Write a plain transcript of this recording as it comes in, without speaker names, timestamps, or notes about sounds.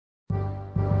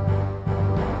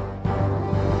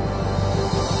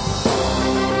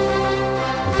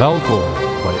Welkom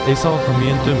by SA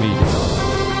Gemeente Media.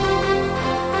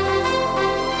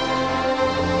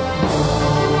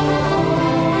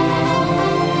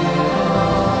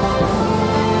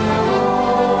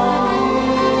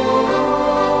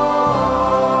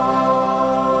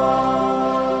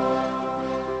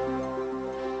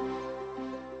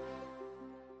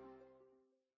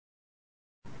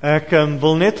 Ek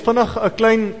wil net vinnig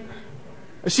 'n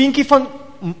seentjie van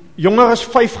jonger as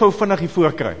 5 gou vinnig hier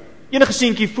voor kry. Enige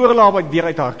seentjie voor hulle by die deur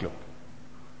uit hardloop.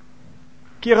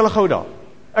 Keer hulle gou daar.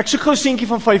 Ek soek gou 'n seentjie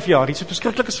van 5 jaar. Hier's 'n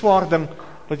verskriklike swaar ding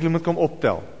wat julle moet kom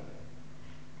optel.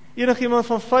 Enige iemand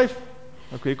van 5?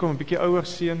 Ok, hier kom 'n bietjie ouer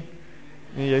seun.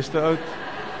 Nee, jy's te oud.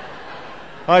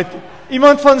 Right.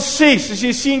 Iemand van 6, is jy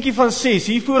 'n seentjie van 6?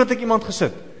 Hier voor het ek iemand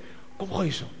gesit. Kom gou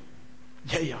hierso.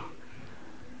 Ja.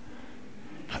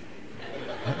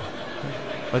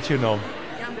 Wat is jou naam?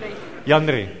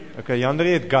 Jandre. Okay, Jandre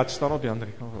het guts, staan op Jandre.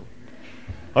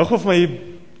 Hou gou vir my hier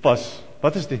pas.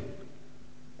 Wat is die?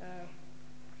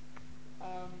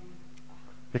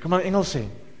 Jy kan maar in Engels sê.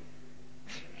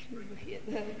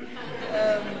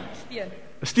 Steen.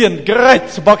 Steen,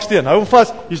 great, 'n baksteen. Hou hom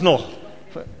vas. Hier's nog.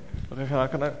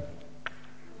 Ek kan nou.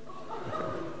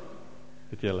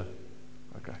 Het julle.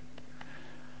 Okay.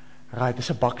 Right, dis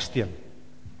 'n baksteen.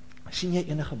 Sien jy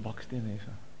enige baksteen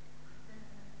hierso?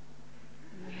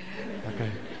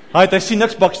 Okay. Hy sien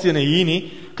niks bakstene hier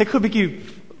nie. Kyk gou 'n bietjie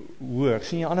hoor.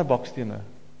 Sien jy ander bakstene?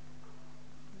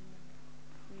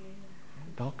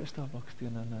 Dalk is daar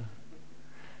bakstene.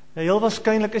 Ja, heel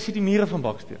waarskynlik is dit die mure van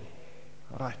baksteen.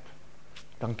 Right.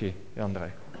 Dankie,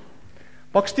 Jandrey.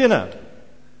 Bakstene.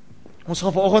 Ons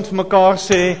gaan vanoggend vir mekaar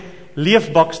sê,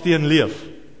 leef baksteen, leef.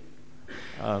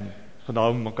 Gaan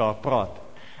nou met mekaar praat.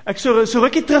 Ek so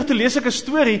rukkie terug te lees ek 'n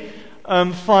storie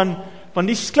van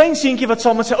die klein seentjie wat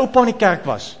saam met sy oupa in die kerk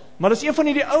was. Maar dis een van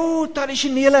die ou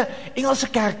tradisionele Engelse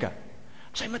kerke.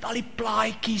 Sy met al die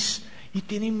plaatjies hier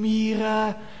teen die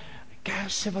mure,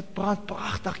 kersse wat brand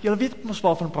pragtig. Julle weet mos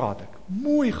waarvan praat ek.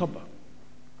 Mooi gebou.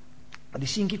 Die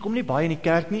seentjie kom nie baie in die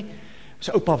kerk nie,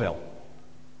 sy oupa wel.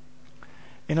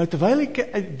 En nou terwyl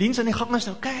die diens aan die gang is,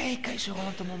 nou kyk hy so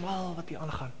rondom hom al wat hier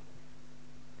aangaan.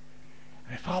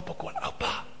 En hy vra op 'n koel,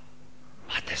 oupa,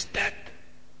 wat is dit?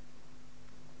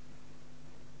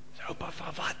 Oupa,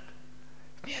 van wat?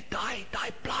 Nee,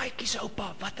 daai plaatjies,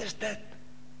 oupa, wat is dit?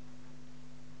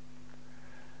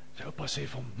 Sy oupa sê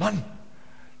van, man,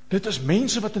 dit is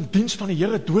mense wat in diens van die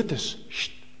Here dood is.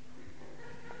 Sst.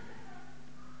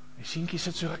 Die seentjie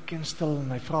sit so rukkie en stil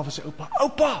en hy vra vir sy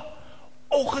oupa,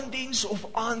 oggenddiens of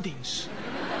aanddiens?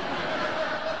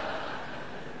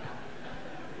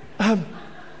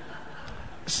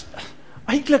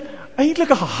 Eintlik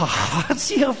 'n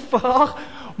hartseer vraag,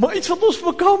 maar iets wat ons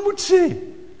vir mekaar moet sê.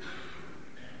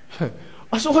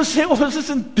 As ons sê, ons is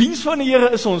in diens van die Here,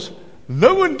 is ons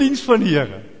nou in diens van die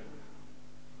Here.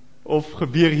 Of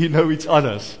gebeur hier nou iets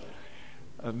anders?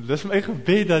 Dis my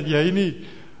gebed dat jy nie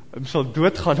sal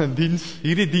doodgaan in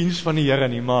hierdie diens van die Here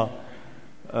nie, maar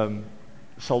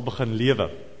sal begin lewe.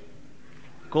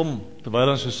 Kom, terwyl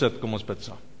ons so sit, kom ons bid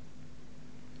saam.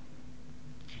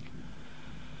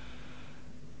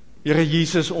 Here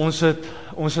Jesus, ons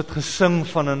het gesing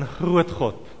van 'n groot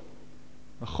God.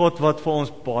 'n God wat vir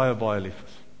ons baie, baie lief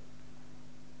is.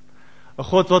 'n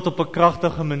God wat op 'n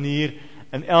kragtige manier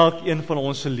in elkeen van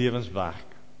ons se lewens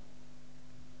werk.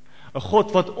 'n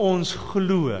God wat ons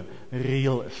glo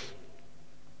reël is.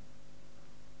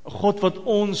 'n God wat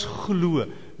ons glo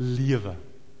lewe.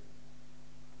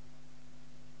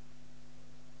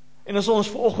 En as ons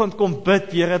vanoggend kom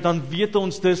bid, Here, dan weet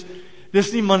ons dis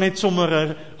nie maar net sommer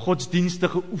 'n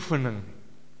godsdienstige oefening.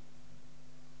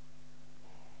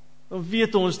 Dan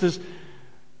weet ons, dis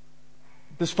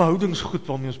verhoudingsgoed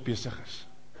waarmee ons besig is.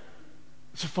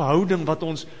 Dis 'n verhouding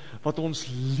wat ons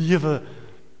lewe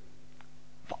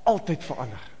vir altyd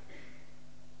verander.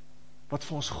 Wat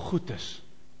vir ons goed is,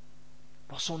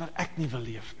 waarsonder ek nie wil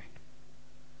leef nie.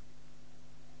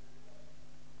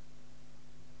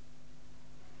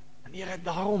 En Here,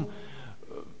 daarom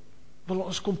wil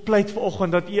ons kom pleit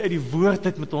vanoggend dat U uit die woord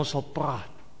uit met ons sal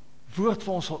praat. Woord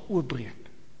vir ons sal oopbreek.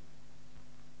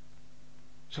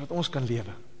 Sodat ons kan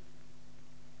lewe.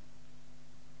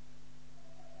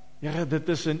 Here, dit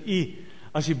is in U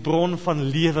as die bron van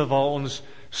lewe waar ons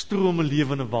strome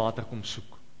lewende water kom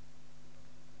soek.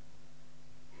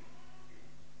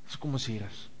 So kom ons hier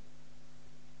is.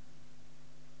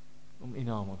 Om U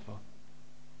naam ontwil.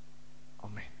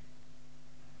 Amen.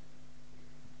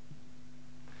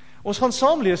 Ons gaan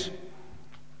saam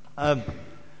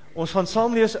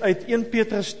lees uit 1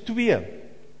 Petrus 2.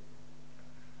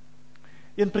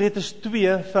 1 Petrus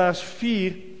 2 vers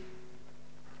 4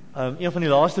 Een van die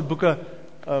laaste boeke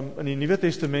in die Nuwe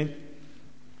Testament,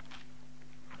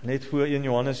 net voor 1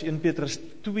 Johannes, 1 Petrus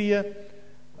 2,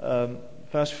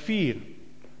 vers 4.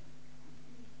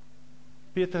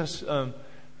 Petrus,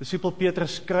 discipel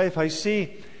Petrus skryf, hy sê,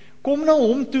 kom na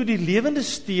hom toe die lewende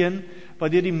steen,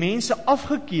 wat deur die mense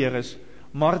afgekeer is,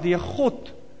 maar deur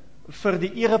God vir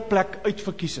die ereplek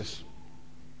uitverkies is.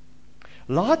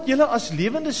 Laat julle as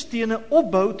lewende stene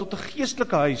opbou tot 'n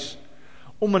geestelike huis,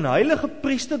 om 'n heilige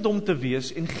priesterdom te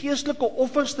wees en geestelike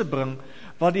offers te bring,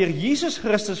 wat deur Jesus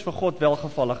Christus vir God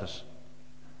welgevallig is.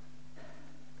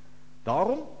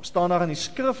 Daarom staan daar in die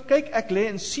skrif, kyk, ek lê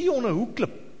in Sion 'n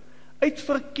hoekklip,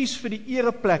 uitverkies vir die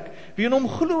ereplek, wie in hom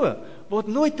glo, word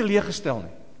nooit teleeggestel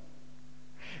nie.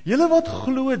 Julle wat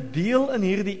glo deel in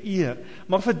hierdie eer,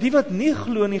 maar vir die wat nie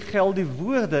glo nie geld die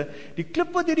woorde, die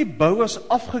klip wat deur die bouers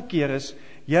afgekeer is,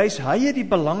 juis hy het die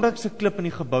belangrikste klip in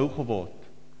die gebou geword.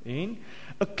 En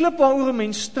 'n klip waaroor 'n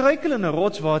mens struikel en 'n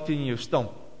rots waarteen jou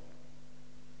stamp.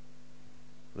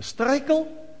 Hulle struikel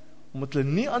omdat hulle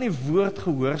nie aan die woord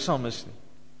gehoorsaam is nie.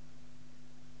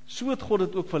 So het God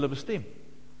dit ook vir hulle bestem.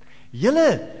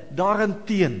 Julle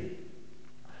daarenteen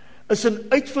is 'n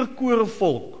uitverkore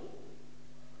volk,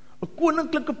 'n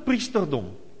koninklike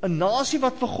priesterdom, 'n nasie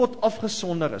wat vir God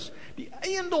afgesonder is, die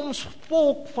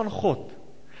eiendomsvolk van God,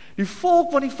 die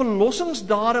volk wat die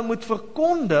verlossingsdade moet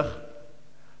verkondig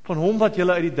van hom wat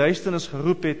julle uit die duisternis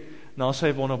geroep het na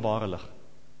sy wonderbare lig.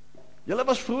 Julle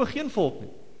was vroeër geen volk nie,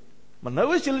 maar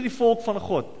nou is julle die volk van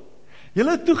God.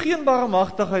 Julle het toe geen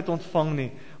barmhartigheid ontvang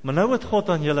nie, maar nou het God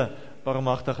aan julle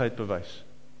barmhartigheid bewys.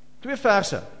 2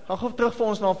 verse, gaan gou terug vir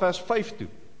ons na vers 5 toe.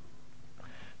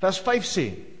 Vers 5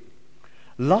 sê,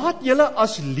 laat julle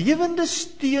as lewende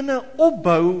stene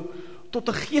opbou tot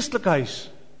 'n geestelike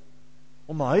huis,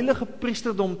 om 'n heilige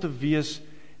priesterdom te wees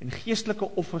en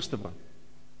geestelike offers te bring.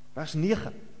 Vers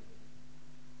 9.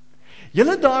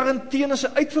 Julle daarenteen is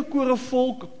 'n uitverkore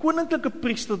volk, 'n koninklike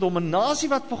priesterdom, 'n nasie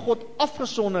wat vir God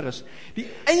afgesonder is, die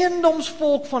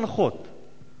eiendomsvolk van God,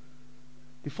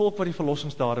 die volk wat die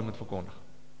verlossingsdade moet verkondig.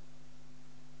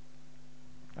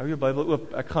 Hou jou Bybel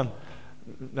oop, ek gaan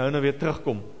nou weer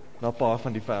terugkom na 'n paar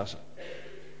van die verse.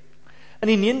 In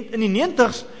die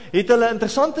 90's het hulle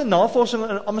interessante navorsing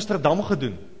in Amsterdam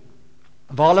gedoen,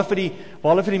 waar hulle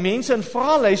vir die mense in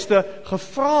vraelyste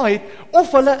gevra het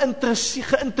of hulle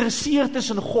geïnteresseerd is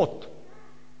in God.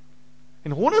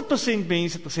 En 100%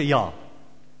 mense het gesê ja.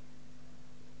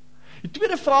 Die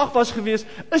tweede vraag was gewees,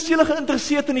 is julle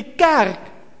geïnteresseerd in die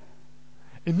kerk?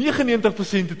 En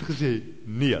 99% het gesê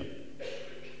nee.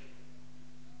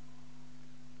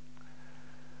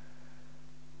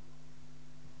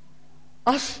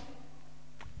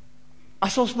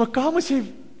 As ons mekaar moet sê,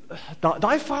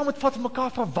 daai vraag moet vat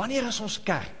mekaar van wanneer is ons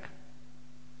kerk?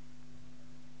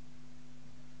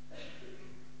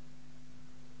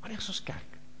 Wanneer is ons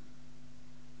kerk?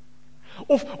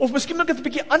 Of miskien moet ek dit 'n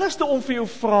bietjie anders om vir jou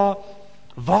vra,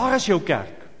 waar is jou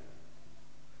kerk?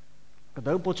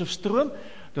 Onthou Potchefstroom,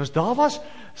 dus daar was,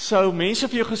 sou mense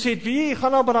vir jou gesê het, wie,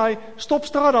 gaan nou by daai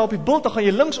stopstraat daar op die bult, dan gaan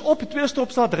jy links op, die tweede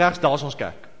stopstraat regs, daar is ons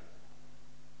kerk.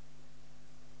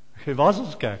 Waar is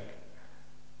ons kerk?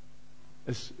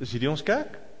 Is hierdie ons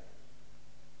kerk?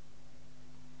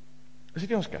 Is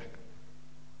hierdie ons kerk?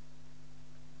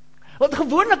 Want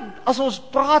gewoonlik, as ons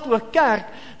praat oor kerk,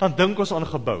 dan dink ons aan 'n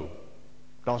gebou.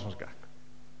 Daar is ons kerk.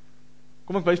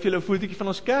 Kom ek wys vir julle 'n fotootjie van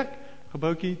ons kerk,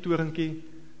 gebouetjie, torentjie,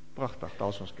 pragtig, daar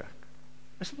is ons kerk.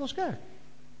 Is dit ons kerk?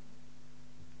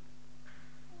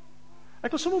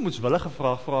 Ek wil sommer moetswillige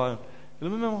vraag vra, julle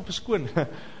moet my maar verskoon.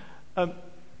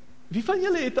 Wie van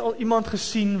julle het al iemand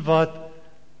gesien wat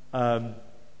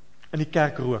in die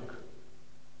kerk rook?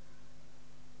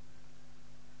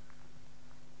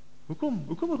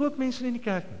 Hoekom rook mense nie in die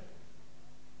kerk nie?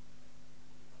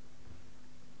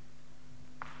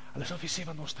 Hulle sal vir sê,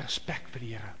 want ons het respek vir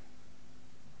die Here.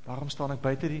 Daarom staan ek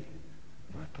buite die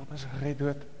tot ons gered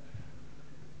dood.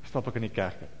 Stap ek in die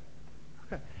kerk.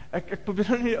 Okay. Ek probeer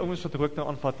nou nie ouens wat rook nou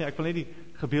aanvat nie, ek wil net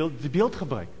die beeld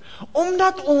gebruik.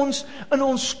 Omdat ons in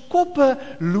ons koppe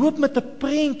loop met 'n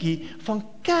prentjie van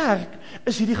kerk,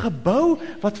 is hierdie gebou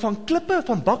wat van klippe,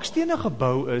 van bakstene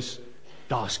gebou is,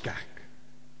 daar's kerk.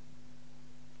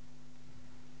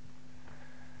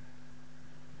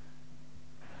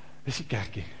 Dis die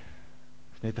kerkie.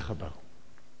 Dis net 'n gebou.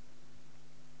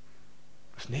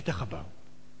 Dis net 'n gebou.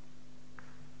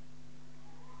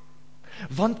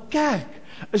 Want kerk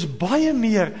is baie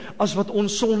meer as wat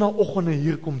ons sonnaandoggende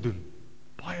hier kom doen.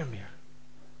 Baie meer.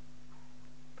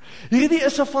 Hierdie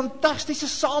is 'n fantastiese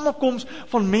samekoms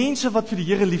van mense wat vir die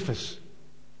Here lief is.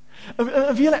 En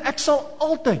weet julle, ek sal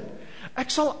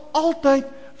altyd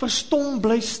verstom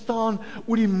bly staan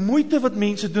oor die moeite wat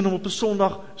mense doen om op 'n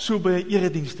Sondag so by 'n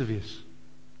erediens te wees.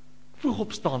 Vroeg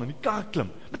opstaan in die kar klim,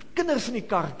 met kinders in die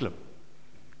kar klim.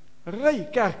 Ry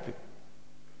kerk toe.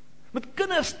 Met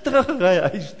kinders terugry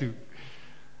huis toe.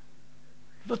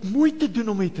 Wat moeite doen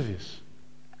om hier te wees.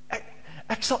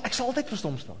 Ek sal altyd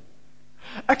verstom staan.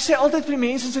 Ek sê altyd vir die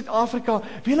mense in Suid-Afrika,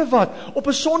 weet julle wat, op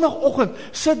 'n Sondagoggend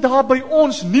sit daar by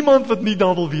ons niemand wat nie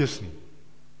daar wil wees nie.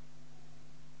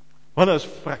 Want dit is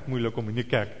vrek moeilik om in die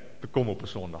kerk te kom op 'n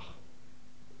Sondag.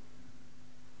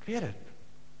 Ek weet dit.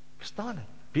 Verstaan dit.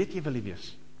 Weet jy wil jy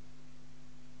wees.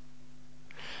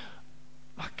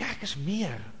 Maar kerk is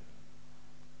meer.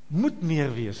 Moet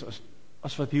meer wees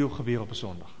as wat hier gebeur op 'n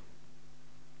Sondag.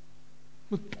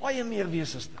 Moet baie meer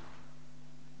wees as dit.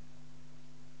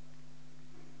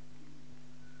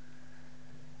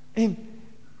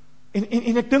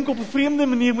 En ek dink op 'n vreemde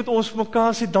manier moet ons vir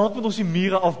mekaar sê, dalk moet ons die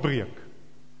mure afbreek.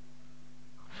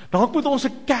 Dalk moet ons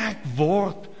 'n kerk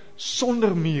word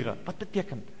sonder mure. Wat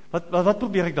beteken? Wat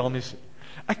probeer ek daarmee sê?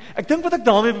 Ek dink wat ek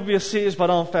daarmee probeer sê is wat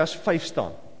daar in vers 5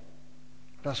 staan.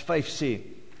 Vers 5 sê: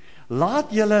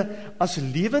 laat julle as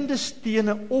lewende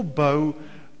stene opbou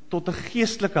tot 'n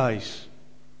geestelike huis,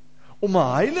 om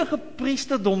 'n heilige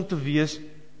priesterdom te wees,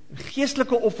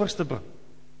 geestelike offers te bring.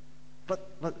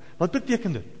 Wat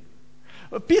beteken dit?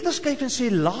 Petrus skryf en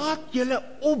sê, laat julle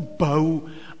opbou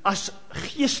as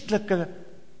geestelike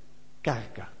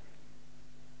kerke.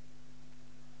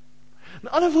 In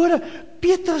ander woorde,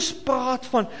 Petrus praat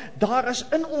van, daar is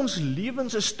in ons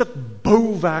lewens 'n stuk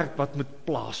bouwerk wat moet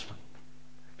plaasvind.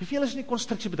 Wie veel is in die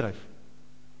konstruksiebedryf?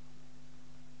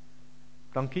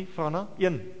 Dankie, Frana.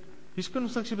 1. Wie is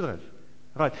konstruksiebedryf?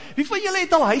 Right. Wie van julle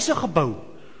het al huise gebou?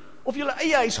 Of julle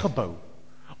eie huis gebou?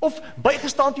 Of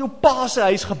bygestaan jou pa se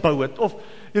huis gebou het? Of,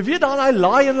 jy weet daar in die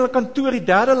laai in hulle kantoor, die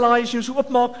 3de laai, as jy so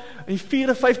oopmaak, en die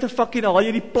 4de, 5de vakkie, dan haal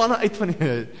jy die planne uit van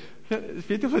die,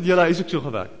 weet jy wat julle huis ook so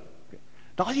gewerk?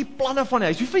 Daar is die planne van die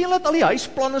huis. Wie van julle het al die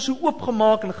huisplanne so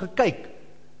oopgemaak en gekyk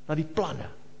na die planne?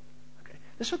 Okay.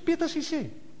 Dis wat Petrus hier sê.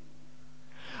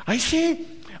 Hy sê,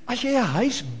 as jy 'n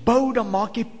huis bou, dan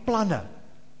maak jy planne.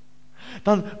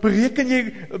 Dan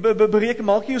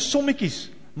maak jy jou sommetjies,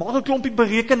 maak 'n klompie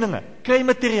berekeninge, kry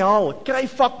materiaal, kry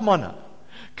vakmanne,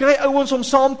 kry ouens om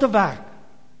saam te werk,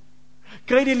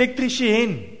 kry die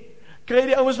elektriesien, kry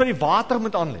die ouens wat die water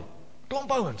moet aanlê,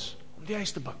 klomp ouens om die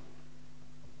huis te bou.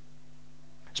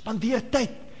 Spandeer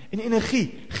tyd en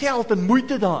energie, geld en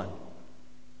moeite daarin,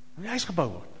 om die huis gebou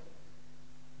word.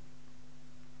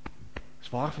 Dis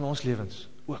waar van ons lewens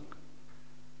ook.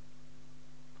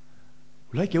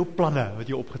 Hoe lyk jou planne wat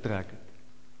jy opgetrek het?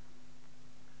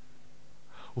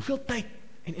 Hoeveel tyd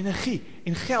en energie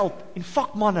en geld en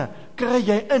vakmanne kry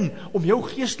jy in om jou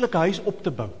geestelike huis op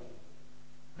te bou?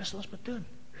 Dis wat ons moet doen.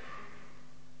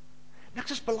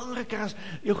 Niks is belangriker as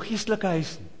jou geestelike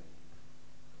huis nie.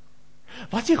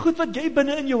 Wat is die goed wat jy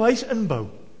binne in jou huis inbou?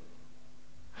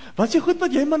 Wat is die goed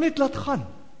wat jy maar net laat gaan?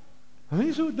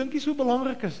 Dink jy so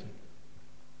belangrik is?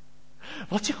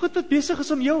 Wat is die goed wat besig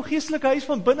is om jou geestelike huis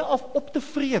van binne af op te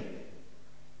vreet?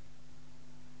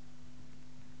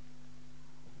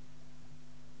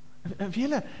 En weet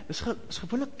julle, is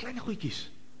gewoonlik klein goedjies.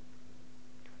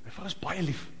 My vrou is baie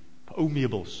lief vir ou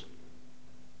meubels.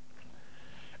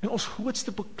 En ons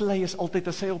grootste beklei is altyd,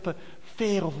 as sy op 'n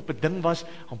fair of op 'n ding was,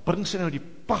 dan bring sy nou die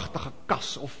pragtige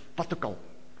kas, of wat ook al.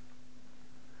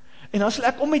 En as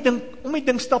ek om die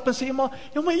ding stap en sê, maar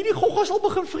hierdie goggas al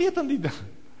begin vreet aan die ding.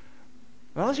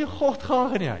 Dan is jy God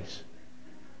gaar in die huis.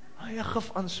 Hy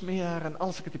gif aansmeer en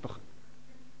al sulke tipe goed.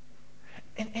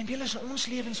 En wil is in ons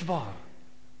lewens waar,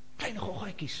 klein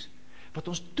goggatjies, wat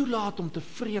ons toelaat om te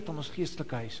vreet aan ons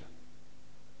geestelike huise.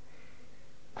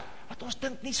 Wat ons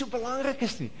dink nie so belangrik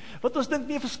is nie, wat ons dink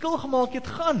nie 'n verskil gemaak het,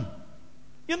 gaan.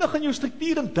 Enig in jou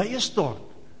struktuur en duie stort.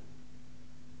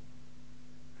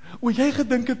 O, jy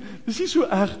gedink het, dis nie so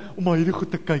erg om maar hierdie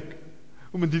goed te kyk,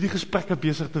 om in hierdie gesprekke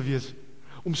besig te wees,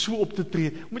 om so op te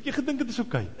tree, omdat jy gedink het is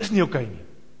oké. Is nie oké nie.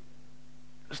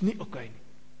 Is nie oké nie.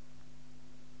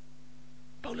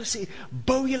 Paulus sê,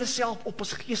 bou julle self op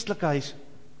as geestelike huis.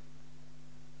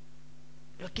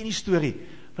 Jy ken die storie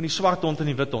van die swart hond en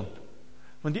die wit hond.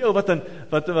 Want die ou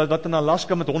wat in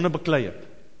Alaska met honde beklei het.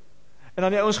 En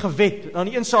dan die ouens gewet, en dan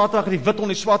die een Saterdag het die wit hond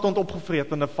die swart hond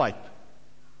opgevreet in 'n fight.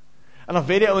 En dan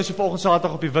wed die ouens die volgende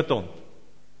Saterdag op die wit hond.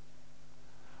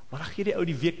 Maar dan gee die ou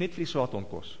die week net vir die swart hond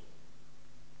kos.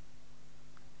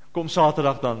 Kom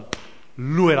Saterdag dan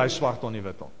looi hy swart hond die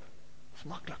wit hond. Dis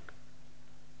maklik.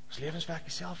 Ons lewenswerk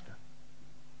dieselfde.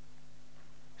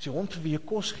 As die hond vir wie jy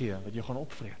kos gee, wat jy gaan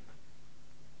opvreet.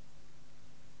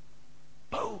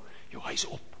 Bou jou huis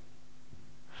op.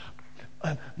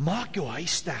 Maak jou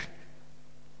huis sterk.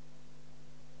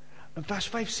 In vers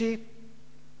 5 sê,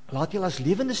 laat julle as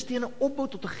lewende stene opbou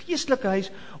tot 'n geestelike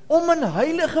huis, om 'n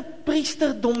heilige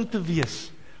priesterdom te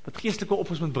wees, wat geestelike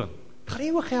offers moet bring. Het gaan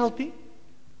nie oor geld nie.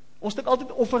 Ons dink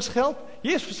altyd offers geld.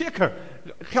 Yes, verseker,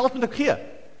 geld moet ek gee.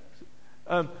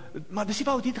 Maar dis nie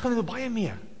waar dit gaan oor baie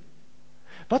meer.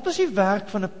 Wat was die werk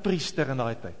van 'n priester in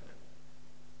daai tyd?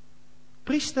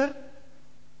 Priester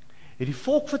het die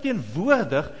volk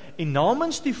verteenwoordig en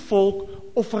namens die volk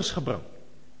offers gebring.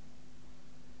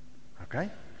 Okay?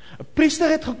 'n Priester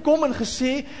het gekom en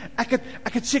gesê,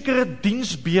 ek het sekere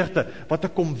diensbeurte wat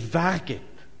ek kom werk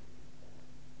het.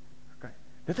 Okay.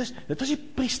 Dit was die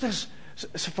priesters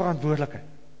se verantwoordelikheid.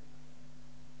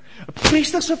 'n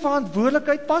Priester se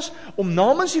verantwoordelikheid was om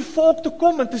namens die volk te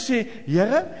kom en te sê,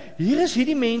 Here, hier is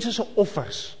hierdie mense se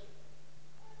offers.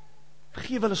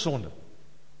 Vergewe hulle sonde.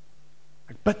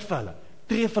 Ek bid vir hulle,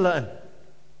 tree vir hulle in.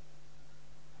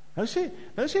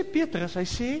 Nou sê Petrus, hy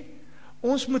sê,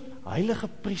 ons moet heilige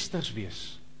priesters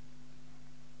wees.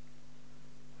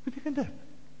 Wat beteken dit?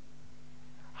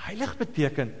 Heilig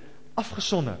beteken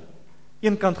afgesonder,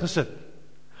 eenkant gesit,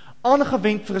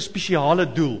 aangewend vir 'n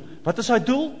spesiale doel. Wat is hy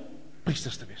doel?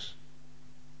 Priesters te wees.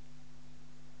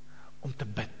 Om te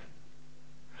bid.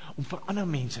 Om vir ander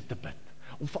mense te bid.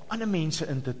 Om vir ander mense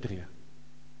in te tree.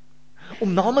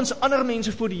 Om namens ander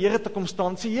mense voor die Here te kom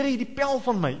staan, sê, Here, hierdie pel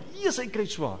van my, hy kry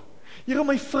swaar. Here,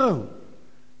 my vrou,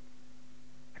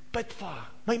 ek bid vir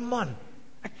haar, my man,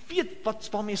 ek weet wat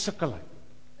waarmee sukkel hy.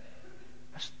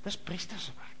 Dis priesters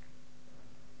se werk.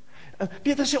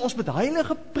 Petrus sê, ons moet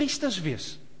heilige priesters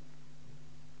wees.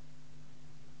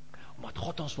 Omdat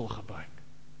God ons wil gebruik.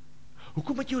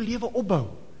 Hoekom moet jou lewe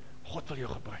opbou? God wil jou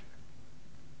gebruik.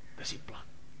 Dis die plan.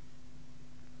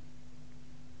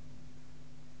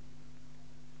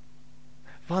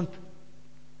 Want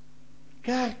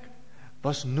kerk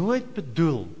was nooit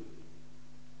bedoel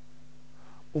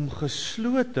om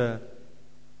geslote,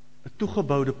 'n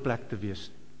toegeboude plek te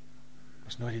wees.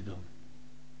 Dis nooit die doel.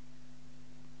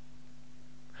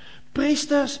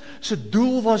 Priesters se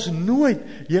doel was nooit,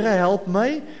 Here help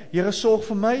my, Here sorg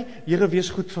vir my, Here wees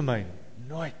goed vir my.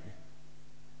 Nooit nie.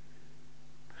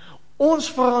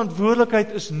 Ons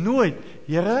verantwoordelikheid is nooit,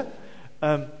 Here,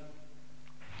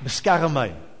 beskerm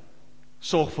my,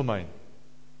 sorg vir my.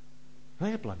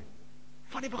 Nee, plan nie.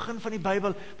 Van die begin van die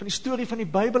Bybel, van die storie van die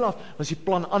Bybel af, was die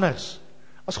plan anders.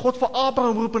 As God vir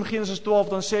Abraham roep in Genesis 12,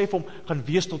 dan sê hy vir hom, gaan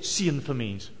wees tot seën vir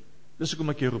mense. Dis hoekom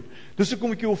ek jou roep. Dis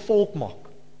hoekom ek jou 'n volk maak.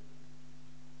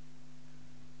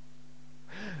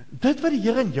 Dit wat die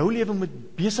Here in jou lewe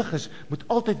moet besig is, moet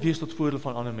altyd wees tot voordeel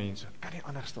van ander mense. Kan nie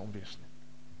anderste om wees nie.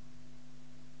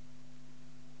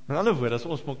 Met ander woorde, as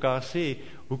ons mekaar sê,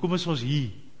 hoekom is ons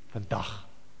hier vandag?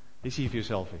 Dis hier vir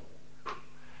jouself.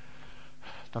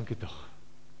 Dankie tog.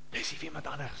 Dis hier vir iemand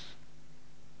anders.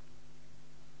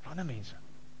 Vir ander mense.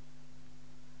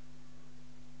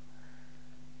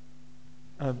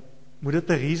 Moeder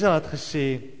Teresa het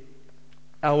gesê,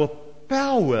 our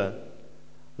power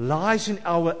lies in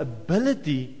our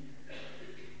ability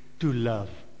to love.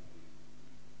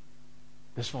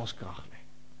 Dis vir ons krag, nee.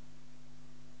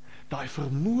 Daai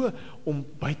vermoë om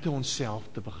buite onsself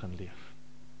te begin leef.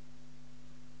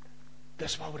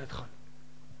 Dis waaroor dit gaan.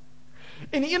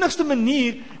 En die enigste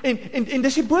manier, en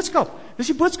dis die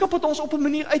boodskap wat ons op 'n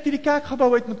manier uit hierdie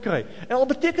kerkgebou uit moet kry. En al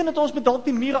beteken dit ons moet dalk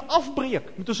die mure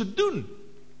afbreek, moet ons dit doen.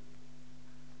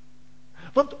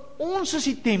 Want ons is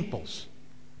die tempels.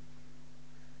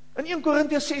 In 1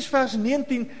 Korintiërs 6 vers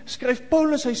 19 skryf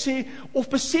Paulus, hy sê, of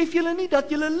besef julle nie dat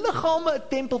julle liggame 'n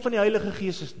tempel van die Heilige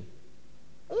Gees is nie?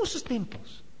 Ons is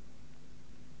tempels.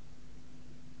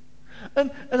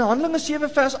 In Handelinge 7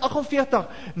 vers 48,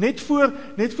 net voor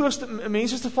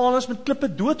mense Stefanus met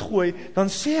klippe doodgooi, dan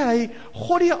sê hy,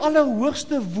 God die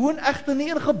Allerhoogste woon egter nie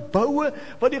in geboue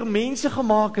wat deur mense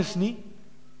gemaak is nie.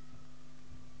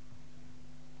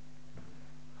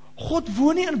 God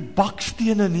woon nie in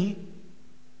bakstene nie.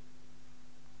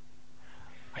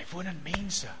 Hy woon in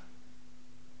mense.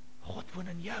 God woon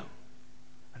in jou,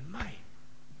 in my.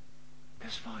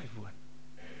 Dis waar hy woon.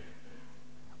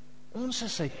 Ons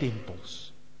is sy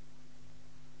tempels.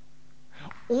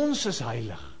 Ons is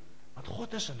heilig, want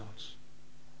God is in ons.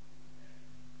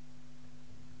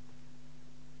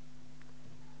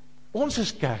 Ons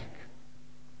is kerk.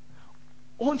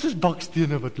 Ons is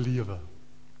bakstene wat lewe.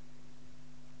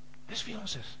 Dis wie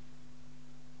ons is.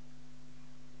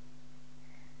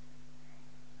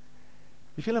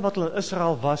 Die vele wat in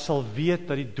Israel was, sal weet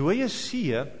dat die dooie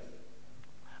see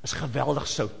is geweldig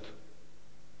sout.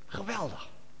 Geweldig.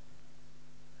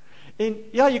 En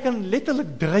ja, jy kan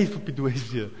letterlik dryf op die dooie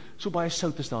see. So baie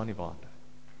sout is daar in die water.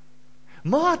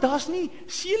 Maar daar's nie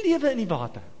seelewe in die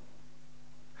water.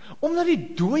 Omdat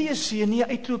die dooie see nie 'n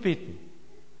uitloop het nie.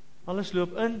 Alles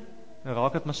loop in, en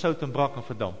raak dit maar sout en brak en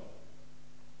verdamp.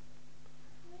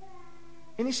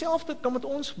 En dieselfde kan met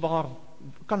ons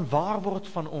waar word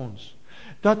van ons.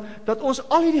 Dat ons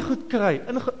al hierdie goed kry,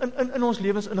 in ons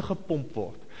lewens ingepomp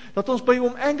word. Dat ons by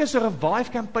Oom Angus 'n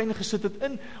Revive campaign gesit het,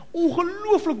 in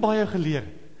ongelooflik baie geleer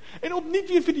het. En opnuut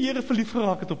weer vir die Here verlief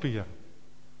geraak het op die Here.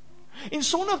 En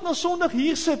Sondag na Sondag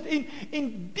hier sit,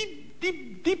 en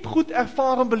diep goed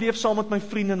ervaar en beleef saam met my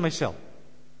vriende en myself.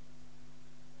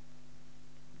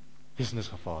 Dis is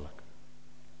gevaarlik.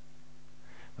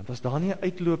 Want as daar nie 'n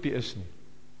uitloopie is nie,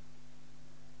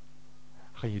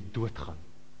 gaan jy doodgaan.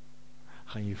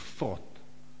 Gaan jy vrot.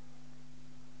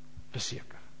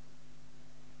 Verseker.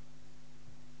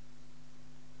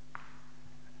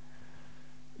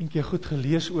 Een keer goed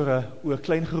gelees oor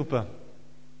klein groepe.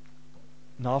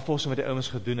 Navorsing wat die ouens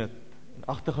gedoen het. En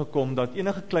agtergekom dat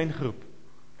enige klein groep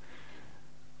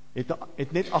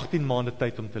het net 18 maande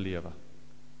tyd om te lewe.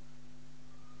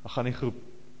 Dan gaan die groep,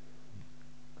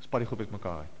 spat die groep uit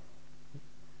mekaar uit.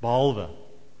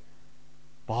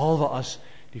 Behalwe as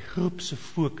die groep se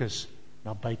fokus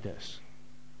na buite is.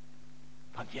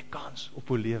 Dan jy kans op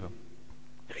oorlewing.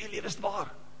 Jou lewe is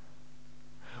waar.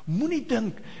 Moenie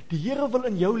dink, die Here wil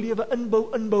in jou lewe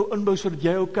inbou, sodat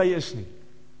jy okay is nie.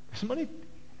 Dis maar net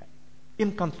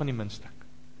een kant van die muntstuk.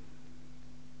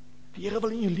 Die Here wil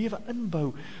in jou lewe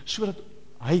inbou, sodat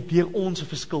hy deur ons 'n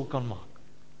verskil kan maak.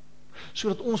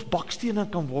 Sodat ons bakstene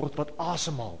kan word wat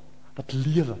asemhaal, wat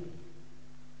lewe.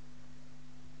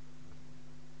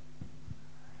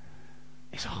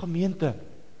 Is 'n gemeente,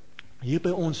 hier by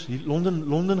ons, die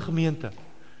Londen gemeente,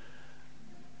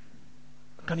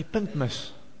 kan die punt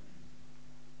mis.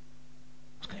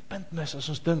 Ons kan die punt mis, as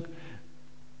ons dink,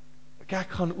 kerk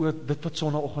gaan oor dit wat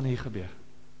Sondagoggend hier gebeur.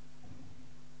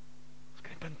 Ons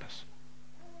kan die punt mis.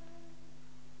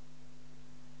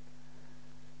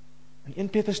 In 1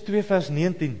 Petrus 2 vers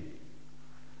 19,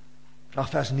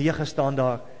 vers 9 staan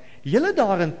daar, julle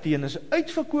daarenteen is 'n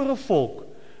uitverkore volk,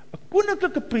 'n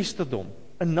koninklike priesterdom,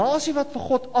 'n nasie wat vir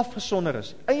God afgesonder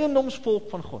is, eiendomsvolk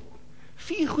van God.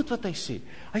 4 goed wat hy sê.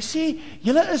 Hy sê,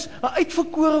 julle is 'n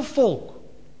uitverkore volk.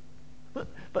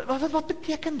 Wat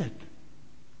beteken dit?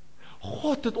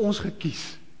 God het ons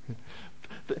gekies.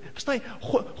 Verstaan jy?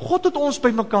 God het ons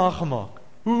by mekaar gemaak.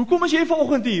 Hoekom is jy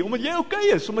vanoggend hier? Omdat jy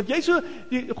okay is, omdat jy so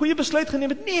die goeie besluit geneem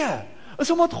het? Nee,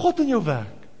 is omdat God in jou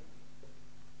werk.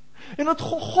 En dat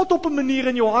God op 'n manier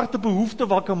in jou hart 'n behoefte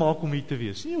wakker maak om hier te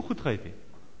wees. Nie hoe goed gaan dit nie.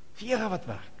 Die Here wat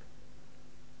werk.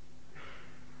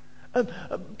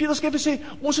 Petrus skryf en sê,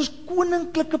 ons is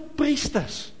koninklike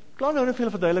priesters. Klaar nou vir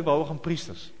julle verduidelik waaroor gaan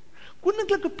priesters.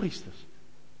 Koninklike priesters.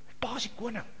 Pa is die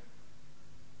koning.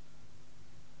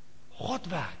 God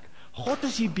werk. God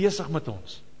is hier besig met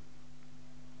ons.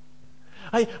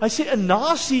 Hy sê 'n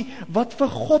nasie wat vir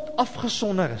God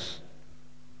afgesonder is.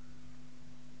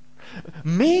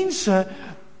 Mense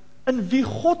in wie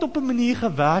God op 'n manier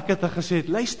gewerk het en gesê het,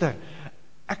 luister,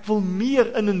 ek wil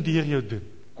meer in en deur jou doen.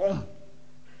 Kom.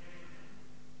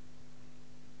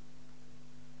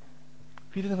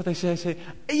 Vierde ding wat hy sê,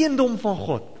 eiendom van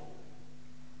God.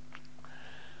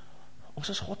 Ons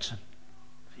is God se.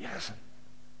 Here se.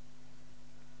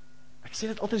 Ek sê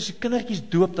dit altyd as die kindertjies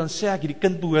doop, dan sê ek, die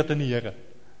kind behoort aan die Here.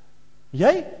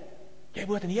 Jy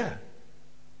behoort aan die Here.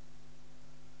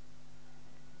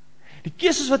 Die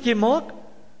keuses wat jy maak,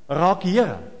 raak die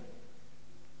Here.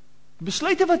 Die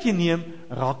besluite wat jy neem,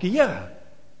 raak die Here.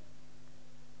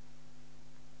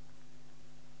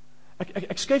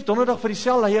 Ek skryf donderdag vir die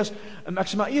selleiers, ek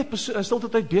sê maar eet stilte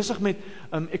tyd besig met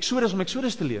Exodus, om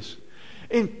Exodus te lees.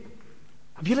 En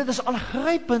julle, dis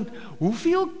aangrypend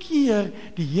hoeveel keer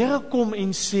die Here kom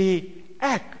en sê,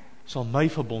 ek sal my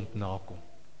verbond nakom.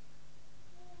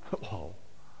 Wow.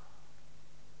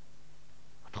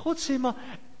 Wat God sê, maar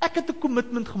ek het 'n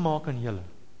commitment gemaak aan julle.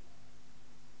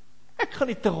 Ek gaan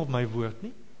nie terug op my woord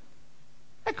nie.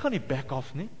 Ek gaan nie back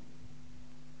off nie.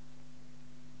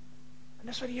 En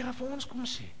dis wat die Here vir ons kom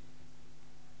sê.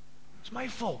 Dis my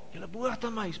volk, julle behoort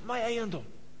aan my, is my eiendom.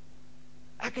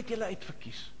 Ek het julle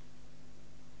uitverkies.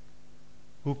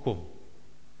 Hoekom?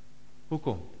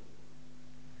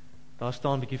 Daar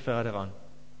staan 'n bietjie verder aan.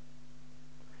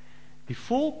 Die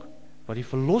volk wat die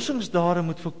verlossingsdade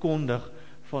moet verkondig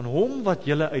van hom wat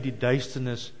julle uit die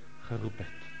duisternis geroep het.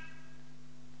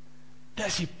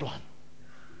 Dis die plan.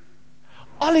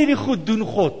 Al hierdie goed doen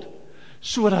God,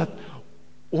 sodat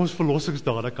ons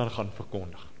verlossingsdade kan gaan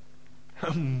verkondig.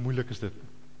 Moeilik is dit.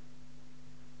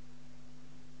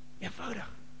 Eenvoudig.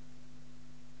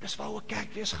 Dis waaroor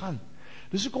kerk wees gaan.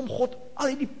 Dis hoekom God al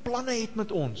hierdie planne het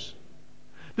met ons.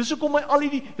 Dis hoekom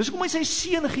hy sy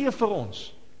seun gee vir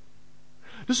ons.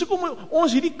 Dis hoekom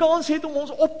ons hierdie kans het om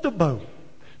ons op te bou,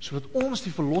 sodat ons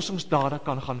die verlossingsdade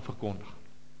kan gaan verkondig.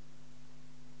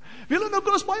 Wil nou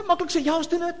kan ons baie maklik sê, ja, ons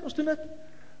doen dit.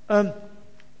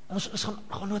 Ons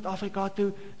gaan Noord-Afrika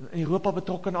toe, in Europa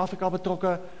betrokke, in Afrika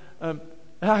betrokke.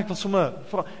 Ja, ek wil sommer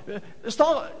vra,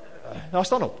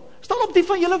 staan op die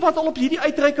van julle wat al op hierdie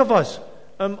uitreike was.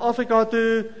 Afrika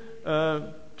toe,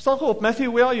 staan gou op,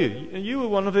 Matthew, where are you? You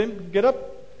were one of them, get up.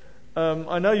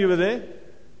 I know you were there.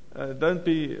 Don't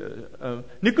be...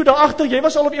 Nico daar agter, jy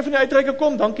was al op een van die uitreike,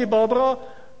 kom, dankie Barbara.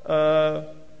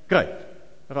 Great,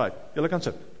 right, julle kan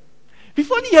sit. Wie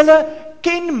van julle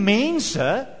ken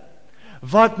mense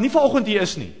wat nie vanoggend hier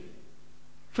is nie?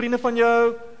 Vriende van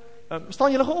jou,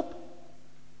 staan julle op?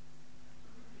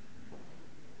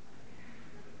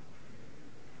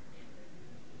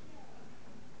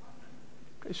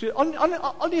 Okay, so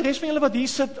al die rest van julle wat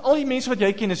hier sit, al die mense wat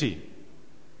jy ken is hier.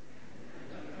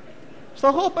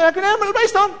 Staan op, ek kan helemaal by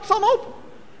staan op.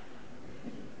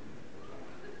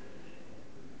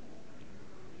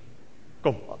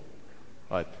 Kom,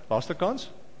 right, laaste kans.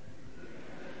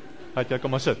 Right, jy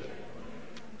kom maar sit.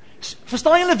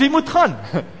 Verstaan julle wie moet gaan?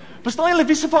 Verstaan julle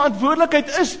wie se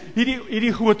verantwoordelikheid is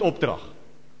hierdie groot opdrag?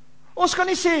 Ons kan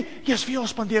nie sê, yes,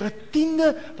 ons spandeer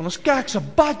 1/10 van ons kerk se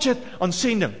budget aan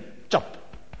sending. Chap,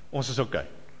 ons is okay.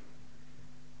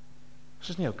 Ons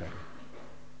is nie okay.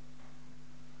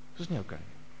 Dit is nie okay.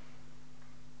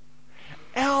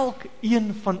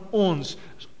 Elkeen van ons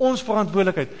is ons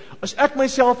verantwoordelikheid. As ek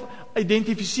myself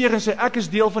identifiseer en sê ek is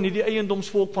deel van hierdie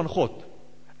eiendomsvolk van God.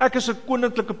 Ek is 'n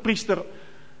koninklike priester.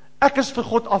 Ek is vir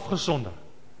God afgesonder.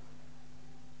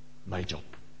 My job.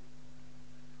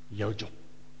 Jou job.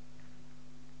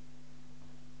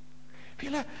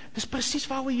 Julle, dis presies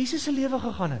waaroor Jesus se lewe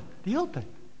gegaan het, die hele tyd.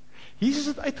 Jesus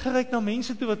het uitgereik na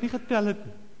mense toe wat nie getel het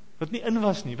nie. Wat nie in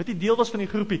was nie, wat nie deel was van die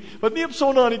groepie, wat nie op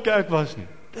Sondag aan die kerk was nie.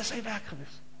 Dis sy werk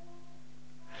gewees.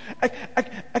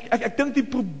 Ek dink die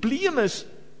probleem is,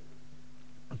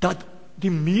 dat die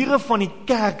mure van die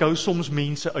kerk hou soms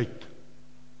mense uit.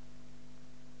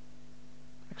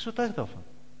 Ek is oortuig daarvan.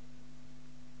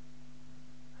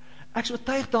 Ek is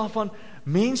oortuig daarvan,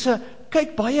 mense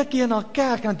kyk baie keer na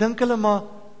kerk, en dink hulle maar,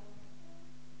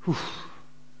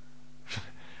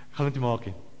 gaan dit nie maak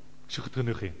nie, so goed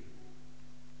genoeg nie.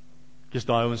 Kies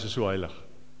daai ouens is so heilig.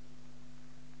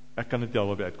 Ek kan dit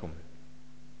wel by uitkom.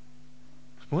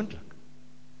 Dit is moontlik.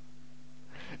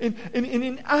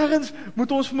 En ergens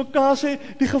moet ons vir mekaar sê,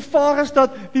 die gevaar is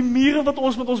dat die mure wat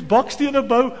ons met ons bakstene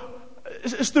bou,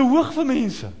 is te hoog vir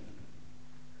mense.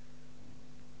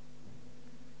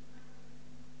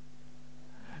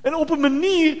 En op 'n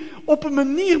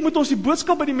manier moet ons die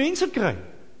boodskap by die mense kry.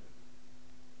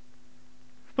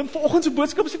 Want vanoggend se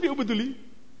boodskap is nie vir jou bedoel nie.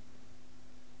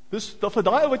 Dus vir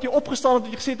daai ou wat jy opgestaan het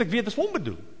en jy gesê het, ek weet, dis vir hom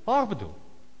bedoel, haar bedoel.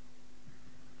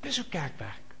 Dis hoe kerk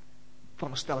werk,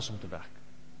 veronderstel is om te werk.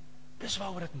 Dis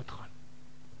waaroor dit moet gaan.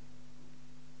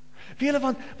 Weet julle,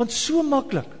 want so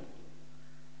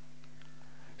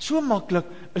maklik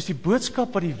is die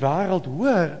boodskap wat die wêreld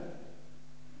hoor,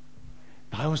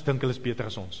 daai ons dink hulle is beter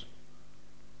as ons.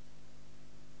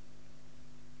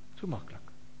 So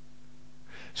maklik.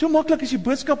 So maklik is die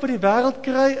boodskap wat die wêreld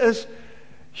kry is,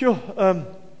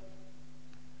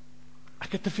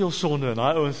 ek het te veel sonde, en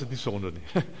daai ouens het nie sonde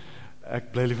nie.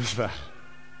 Ek bly liewers weg.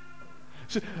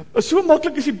 So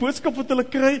maklik is die boodskap wat hulle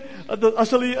kry, as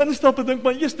hulle hier instap en dink,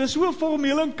 maar dis so 'n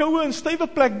formele en koue en stywe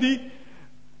plek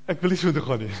ek wil nie so toe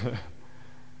gaan nie.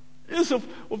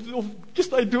 Of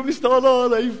just hy dominee staan daar,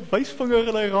 en hy wysvinger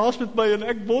en hy raas met my, en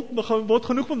ek word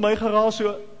genoeg met my geraas,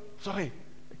 so, sorry,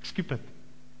 ek skiep dit.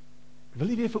 Ek wil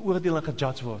nie weer veroordeel en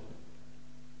gejudge word.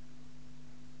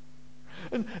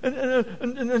 En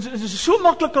so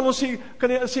maklik kan ons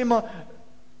sê, maar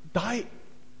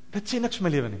dit sê niks vir my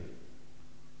lewe nie.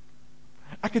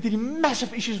 Ek het hierdie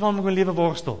massive issues waarmee my lewe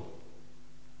worstel.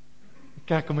 Die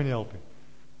kerk kan my nie help nie.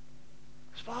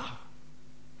 Dis waar.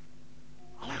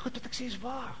 Allei goed wat ek sê is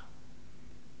waar.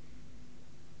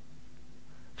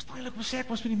 Verstaan julle, ek moet sê, ek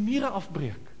moet die mure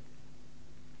afbreek.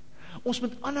 Ons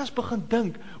moet anders begin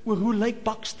dink oor hoe lyk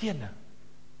bakstene.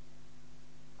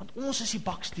 Want ons is die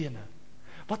bakstene.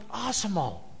 Wat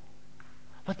asemhaal,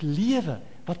 wat lewe,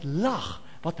 wat lag,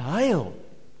 wat huil,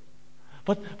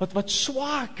 wat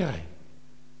swaar kry,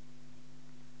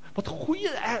 wat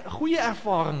goeie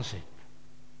ervarings het.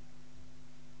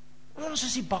 Ons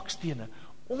is die bakstene,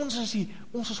 ons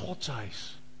is God se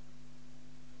huis.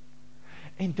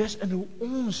 En dis in hoe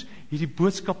ons hierdie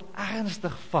boodskap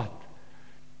ernstig vat,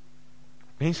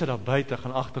 mense daar buite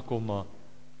gaan agterkom, maar,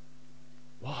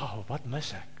 wow, wat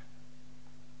mis ek?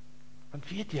 Want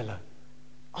weet julle,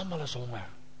 almal is honger,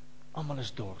 almal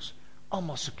is dors,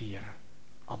 almal soek die Here,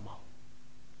 almal.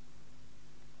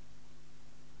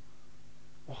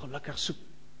 Ongelukkig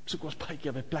soek ons baie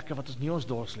keer by plekke wat ons nie ons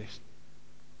dors les.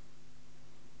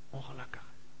 Ongelukkig.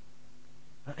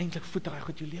 En eintlik voed hy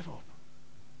goed jou lewe op.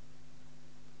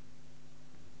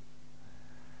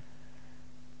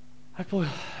 Ek wil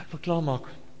klaarmaak.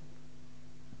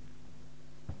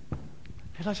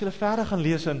 En as julle verder gaan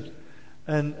lees in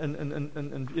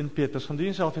 1 Petrus, gaan doen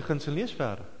jouself die guns en lees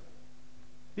verder.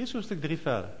 Lees hoofstuk 3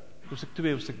 verder, hoofstuk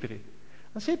 2, hoofstuk 3.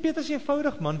 Dan sê Petrus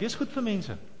eenvoudig, man, wees goed vir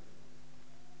mense.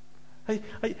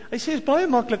 Hy sê is baie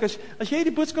maklik, as jy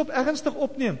die boodskap ernstig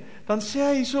opneem, dan sê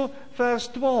hy so vers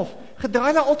 12,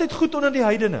 gedraai hulle altyd goed onder die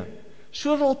heidene.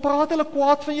 Sowel praat hulle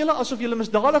kwaad van julle, asof julle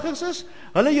misdadigers is,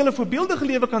 hulle julle voorbeeldige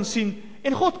lewe kan sien,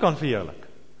 en God kan verheerlik.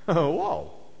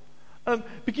 Wow!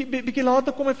 Bietjie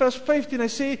later kom hy vers 15, hy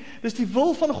sê, dis die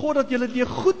wil van God dat julle deur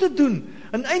goed te doen,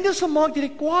 'n einde sal maak deur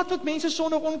die kwaad wat mense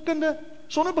sonder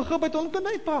begrip uit onkunde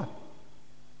uitpraat.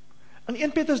 In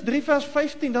 1 Petrus 3 vers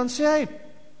 15, dan sê hy,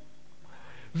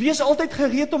 wees altyd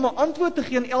gereed om 'n antwoord te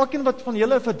gee aan elkeen wat van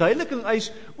julle 'n verduideliking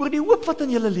eis oor die hoop wat in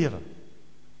julle lewe.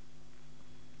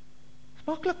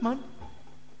 Maklik, man.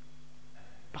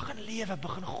 Begin lewe,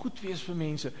 begin goed wees vir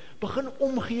mense, begin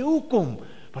omgee. Hoekom?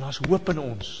 Want daar's hoop in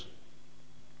ons.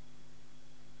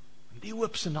 En die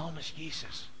hoop se naam is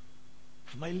Jesus.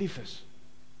 Vir my lief is.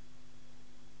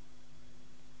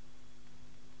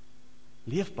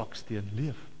 Leef baksteen,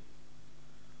 leef.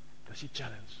 Dis die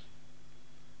challenge.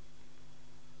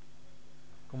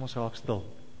 Kom ons raak stil.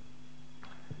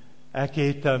 Ek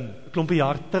het 'n klompie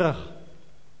jaar terug,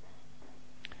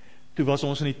 toe was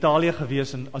ons in Italië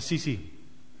gewees in Assisi.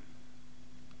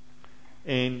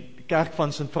 En die kerk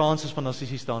van St. Francis van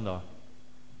Assisi staan daar.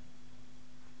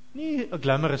 Nie 'n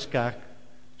glamorous kerk,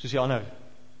 soos die ander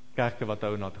kerke wat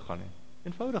hou na te gaan nie.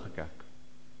 Eenvoudige kerk.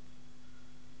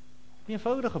 Die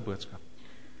eenvoudige boodskap.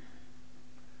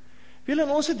 Julle,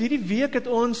 ons het hierdie week het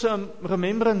ons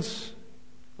remembrance,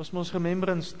 was ons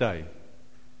remembrance day.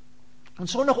 En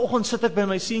sondagoggend sit ek by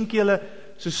my seentjie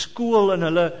se skool in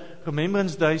hulle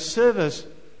remembrance day service.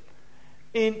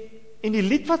 En die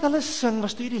lied wat hulle sing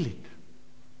was toe die lied.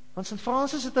 Want St.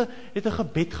 Francis het 'n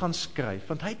gebed gaan skryf,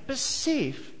 want hy het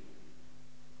besef,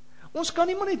 ons kan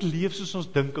nie maar net leef soos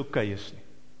ons dink oukei is nie.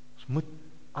 Ons moet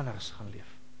anders gaan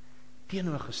leef.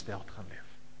 Teenoorgesteld gaan leef.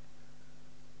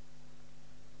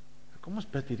 Kom ons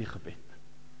bid hierdie gebed.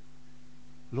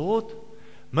 Lord,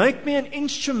 make me an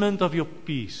instrument of your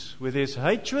peace. Where there's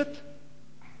hatred,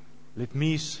 let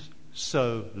me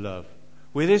sow love.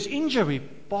 Where there's injury,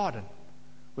 pardon.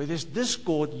 Where there's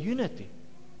discord, unity.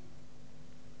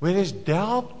 Where there's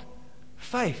doubt,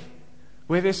 faith.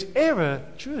 Where there's error,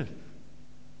 truth.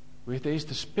 Where there's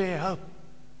despair, hope.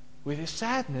 Where there's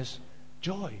sadness,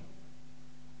 joy.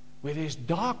 Where there's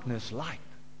darkness, light.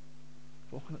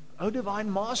 O divine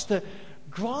Master,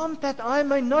 grant that I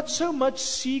may not so much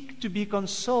seek to be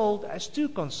consoled as to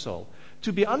console,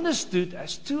 to be understood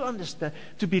as to understand,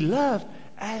 to be loved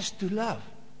as to love.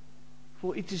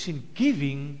 For it is in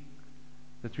giving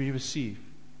that we receive.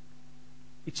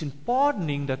 It's in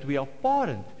pardoning that we are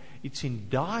pardoned. It's in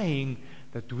dying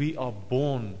that we are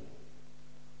born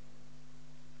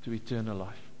to eternal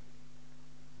life.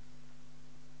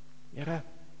 Here,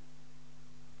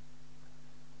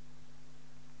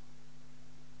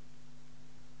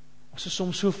 ons is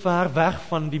soms so ver weg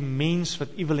van die mens wat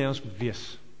U wil hê ons moet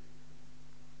wees.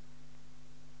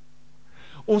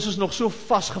 Ons is nog so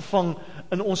vasgevang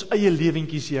in ons eie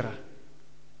lewentjies, Here.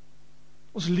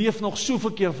 Ons leef nog so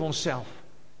verkeerd vir onsself.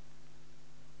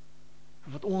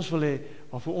 Wat ons wil hê,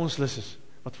 wat vir ons lus is,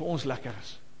 wat vir ons lekker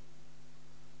is.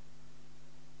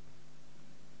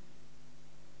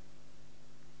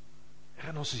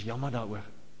 En ons is jammer daaroor.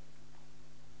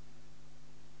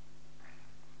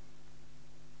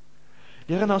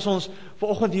 Here, en as ons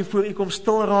vanoggend hier voor U kom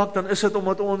stil raak, dan is dit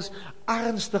omdat ons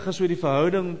ernstig is oor die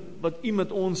verhouding wat U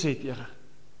met ons het, Here.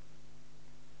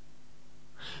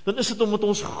 Dan is dit omdat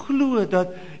ons glo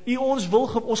dat U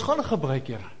ons gaan gebruik,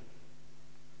 Here.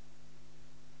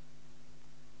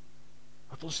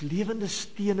 Dat ons lewende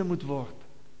stene moet word.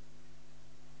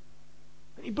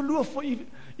 En U beloof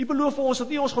vir ons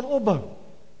dat U ons gaan opbou.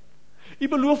 U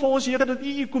beloof vir ons, Here, dat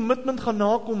U commitment gaan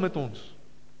nakom met ons.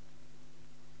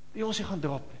 Die ons nie gaan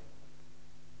drop nie.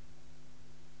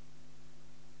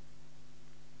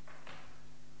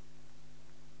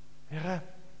 Here,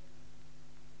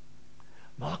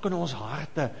 maak in ons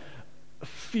harte 'n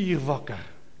vuur wakker.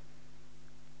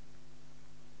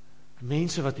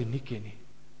 Mense wat U nie ken nie.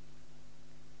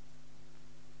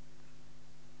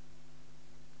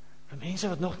 mense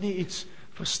wat nog nie iets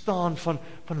verstaan van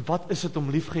wat is dit om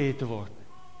liefgehet te word.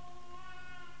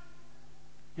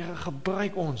 Here,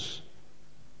 gebruik ons.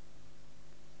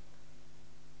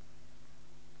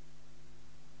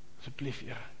 Asseblief,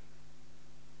 Here.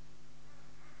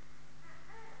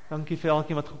 Dankie vir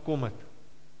elkeen wat gekom het.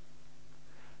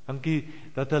 Dankie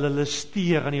dat hulle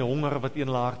steur aan die honger wat in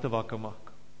hulle harte wakker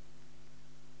maak.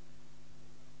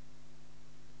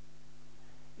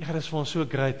 Here, dit is vir ons so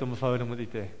great om 'n verhouding met U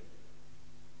te hê.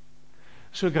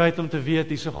 So great om te weet,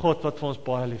 hier is 'n God wat vir ons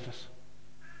baie lief is.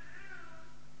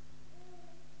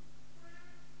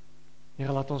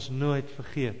 Here, laat ons nooit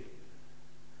vergeet.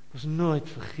 Ons nooit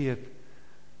vergeet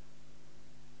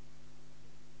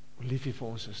hoe lief U vir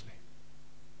ons is nie.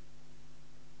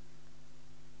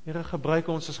 Here, gebruik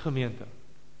ons as gemeente.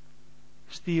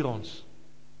 Stuur ons.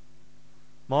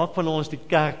 Maak van ons die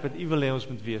kerk wat U wil hê ons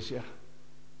moet wees, Here.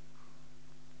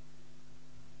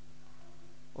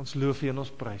 Ons loof U en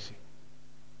ons prys U.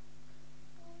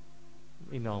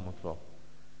 In U naam ontwil.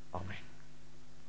 Amen.